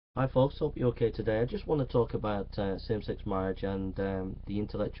Hi folks, hope you're okay today. I just want to talk about same-sex marriage and the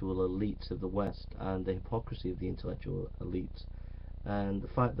intellectual elites of the West and the hypocrisy of the intellectual elites and the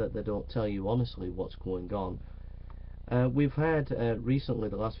fact that they don't tell you honestly what's going on. We've had recently,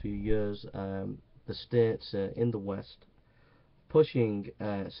 the last few years, the states in the West pushing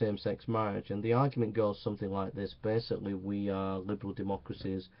same-sex marriage, and the argument goes something like this. Basically, we are liberal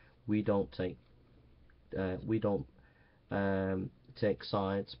democracies. We don't we don't take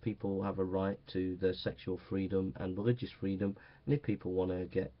sides. People have a right to their sexual freedom and religious freedom, and if people want to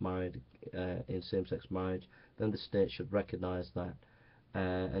get married in same-sex marriage, then the state should recognise that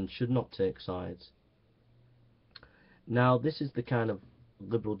and should not take sides. Now, this is the kind of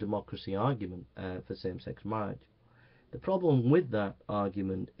liberal democracy argument for same-sex marriage. The problem with that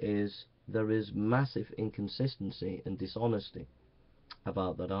argument is there is massive inconsistency and dishonesty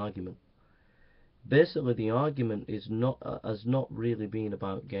about that argument. Basically, the argument is not has not really been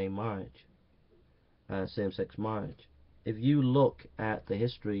about gay marriage, same-sex marriage. If you look at the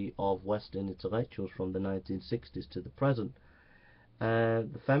history of Western intellectuals from the 1960s to the present,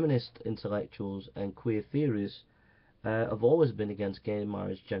 the feminist intellectuals and queer theorists have always been against gay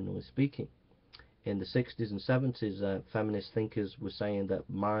marriage, generally speaking. In the 60s and 70s, feminist thinkers were saying that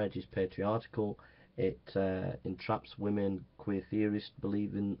marriage is patriarchal, it entraps women. Queer theorists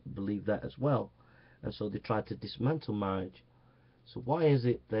believe that as well, and so they tried to dismantle marriage. So why is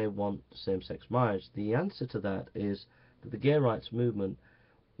it they want same-sex marriage? The answer to that is that the gay rights movement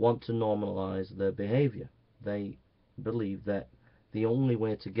want to normalize their behavior. They believe that the only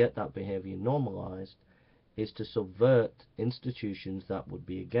way to get that behavior normalized is to subvert institutions that would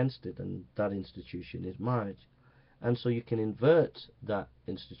be against it, and that institution is marriage. And so you can invert that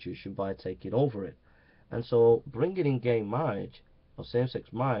institution by taking over it. And so bringing in gay marriage or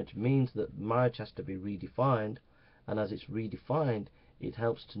same-sex marriage means that marriage has to be redefined, and as it's redefined, it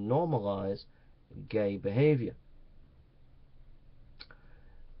helps to normalize gay behavior,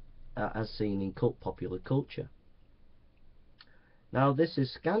 as seen in popular culture. Now, this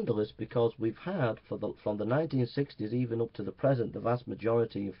is scandalous because we've had, from the 1960s even up to the present, the vast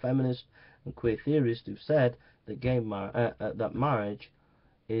majority of feminists and queer theorists who've said that that marriage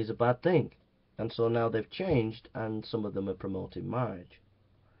is a bad thing. And so now they've changed, and some of them are promoting marriage.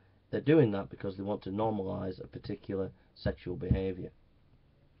 They're doing that because they want to normalize a particular sexual behavior.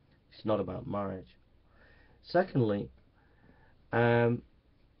 It's not about marriage. Secondly, um,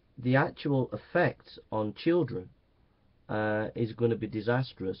 the actual effect on children is going to be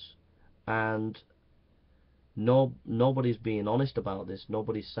disastrous, and nobody's being honest about this.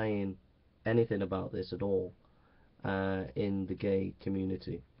 Nobody's saying anything about this at all in the gay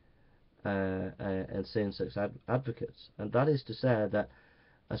community and same-sex advocates, and that is to say that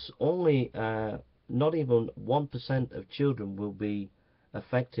as only not even 1% of children will be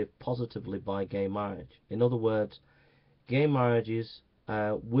affected positively by gay marriage. In other words, gay marriages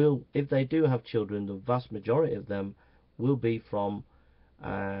will, if they do have children, the vast majority of them will be from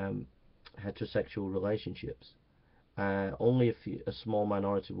um, heterosexual relationships. Only a small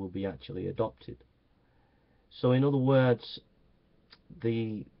minority will be actually adopted. So, in other words,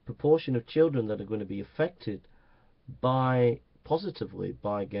 the proportion of children that are going to be affected positively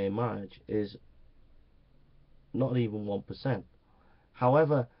by gay marriage is not even 1%.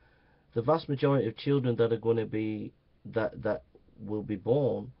 However, the vast majority of children that are going to be that will be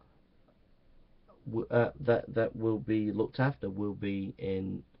born that will be looked after will be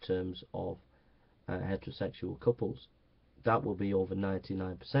in terms of heterosexual couples. That will be over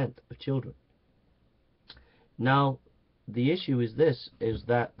 99% of children. Now, the issue is this: is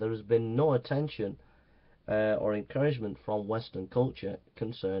that there has been no attention or encouragement from Western culture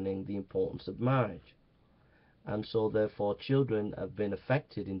concerning the importance of marriage, and so therefore children have been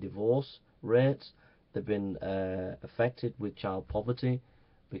affected in divorce rates. They've been affected with child poverty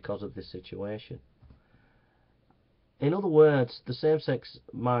because of this situation. In other words, the same-sex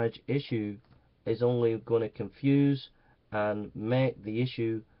marriage issue is only going to confuse and make the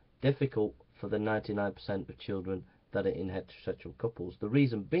issue difficult for the 99% of children that are in heterosexual couples. The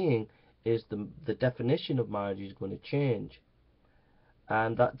reason being is the definition of marriage is going to change,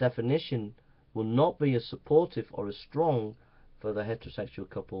 and that definition will not be as supportive or as strong for the heterosexual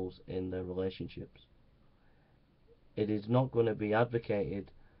couples in their relationships. It is not going to be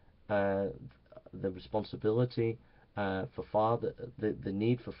advocated uh, the responsibility for the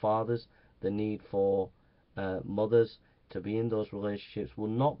need for fathers, the need for mothers to be in those relationships will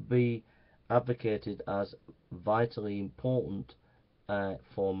not be advocated as vitally important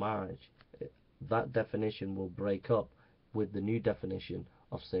for marriage. That definition will break up with the new definition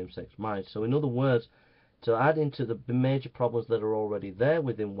of same-sex marriage. So, in other words, to add into the major problems that are already there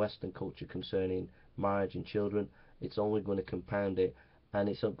within Western culture concerning marriage and children. It's only going to compound it, and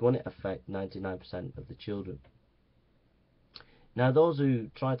it's going to affect 99% of the children. Now, those who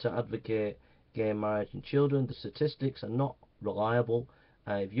try to advocate gay marriage and children, the statistics are not reliable.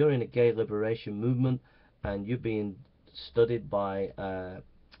 If you're in a gay liberation movement and you're being studied by a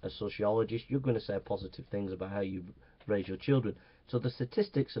sociologist, you're going to say positive things about how you raise your children. So the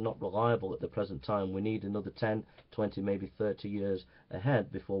statistics are not reliable at the present time. We need another 10, 20, maybe 30 years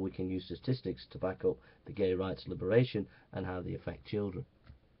ahead before we can use statistics to back up the gay rights liberation and how they affect children.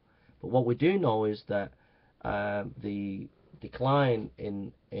 But what we do know is that the decline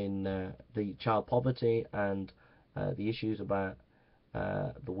in the child poverty and the issues about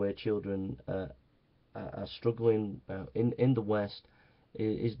the way children are struggling in the West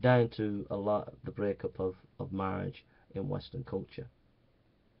is down to a lot the breakup of marriage in Western culture.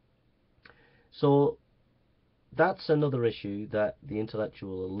 So that's another issue that the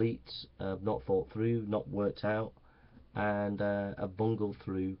intellectual elites have not thought through, not worked out, and have bungled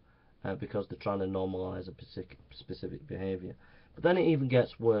through because they're trying to normalize a specific behavior. But then it even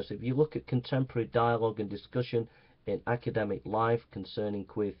gets worse. If you look at contemporary dialogue and discussion in academic life concerning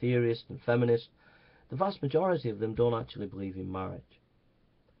queer theorists and feminists, the vast majority of them don't actually believe in marriage.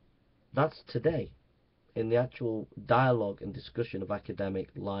 That's today, in the actual dialogue and discussion of academic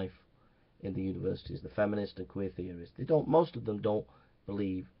life in the universities, the feminist and queer theorists. Most of them don't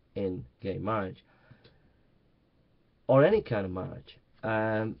believe in gay marriage or any kind of marriage.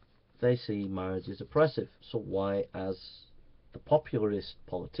 They see marriage as oppressive. So why, as the popularist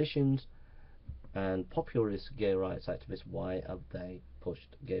politicians and popularist gay rights activists, why have they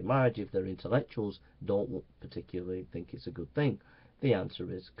pushed gay marriage if their intellectuals don't particularly think it's a good thing? The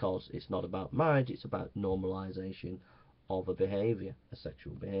answer is because it's not about marriage, it's about normalization of a behavior, a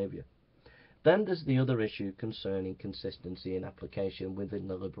sexual behavior. Then there's the other issue concerning consistency in application within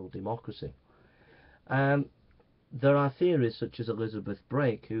the liberal democracy. There are theories such as Elizabeth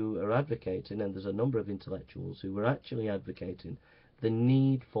Brake who are advocating, and there's a number of intellectuals who are actually advocating the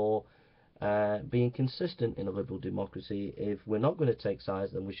need for being consistent in a liberal democracy. If we're not going to take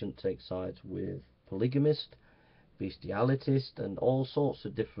sides, then we shouldn't take sides with polygamists, bestialists, and all sorts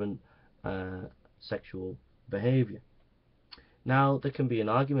of different sexual behavior. Now, there can be an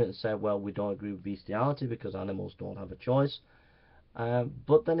argument and say, well, we don't agree with bestiality because animals don't have a choice.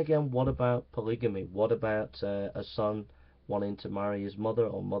 But then again, what about polygamy? What about a son wanting to marry his mother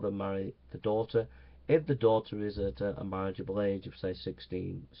or mother marry the daughter if the daughter is at a marriageable age of, say,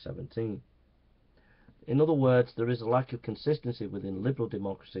 16, 17? In other words, there is a lack of consistency within liberal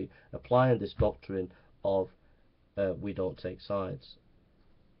democracy applying this doctrine of we don't take sides.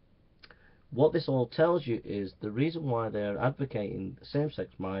 What this all tells you is the reason why they're advocating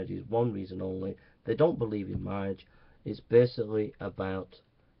same-sex marriage is one reason only. They don't believe in marriage. It's basically about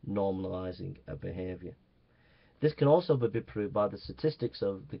normalizing a behavior. This can also be proved by the statistics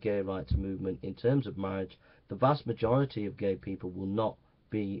of the gay rights movement in terms of marriage. The vast majority of gay people will not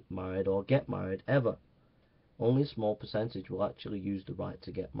be married or get married ever. Only a small percentage will actually use the right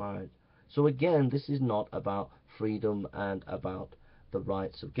to get married. So again, this is not about freedom and about the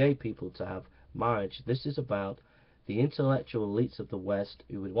rights of gay people to have marriage. This is about the intellectual elites of the West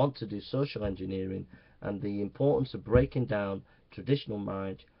who would want to do social engineering and the importance of breaking down traditional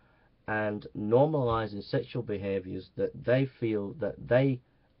marriage and normalizing sexual behaviors that they feel that they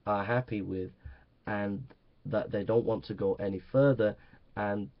are happy with and that they don't want to go any further,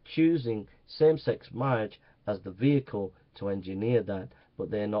 and choosing same-sex marriage as the vehicle to engineer that, but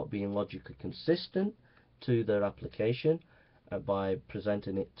they're not being logically consistent to their application by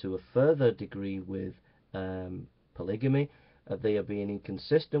presenting it to a further degree with polygamy. They are being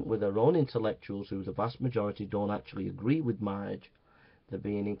inconsistent with their own intellectuals, who the vast majority don't actually agree with marriage. They're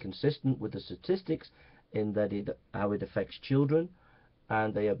being inconsistent with the statistics in that how it affects children,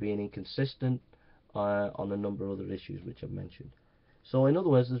 and they are being inconsistent on a number of other issues which I've mentioned. So in other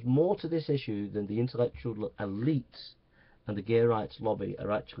words, there's more to this issue than the intellectual elites and the gay rights lobby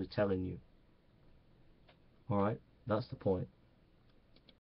are actually telling you. Alright, that's the point.